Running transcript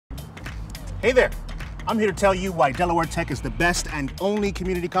Hey there. I'm here to tell you why Delaware Tech is the best and only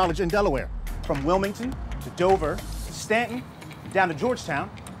community college in Delaware. From Wilmington to Dover to Stanton, down to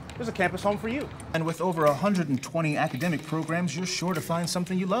Georgetown, there's a campus home for you. And with over 120 academic programs, you're sure to find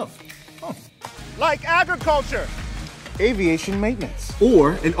something you love. Oh. Like agriculture, aviation maintenance,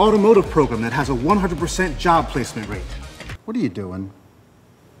 or an automotive program that has a 100% job placement rate. What are you doing?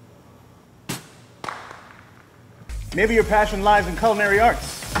 Maybe your passion lies in culinary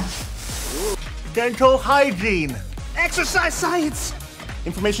arts, dental hygiene, exercise science,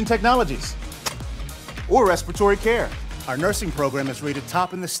 information technologies, or respiratory care. Our nursing program is rated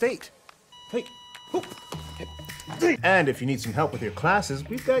top in the state. Hey. And if you need some help with your classes,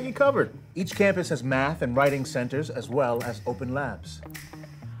 we've got you covered. Each campus has math and writing centers as well as open labs.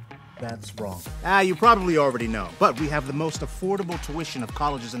 That's wrong. You probably already know, but we have the most affordable tuition of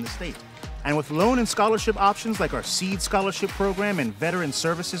colleges in the state. And with loan and scholarship options like our Seed Scholarship Program and Veteran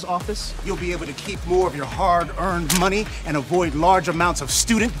Services Office, you'll be able to keep more of your hard-earned money and avoid large amounts of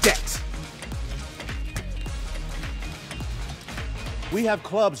student debt. We have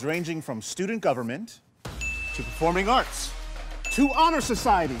clubs ranging from student government to performing arts to honor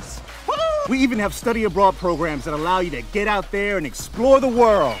societies. We even have study abroad programs that allow you to get out there and explore the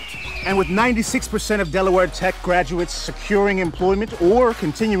world. And with 96% of Delaware Tech graduates securing employment or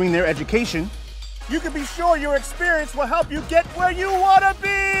continuing their education, you can be sure your experience will help you get where you want to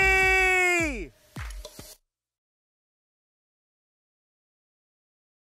be!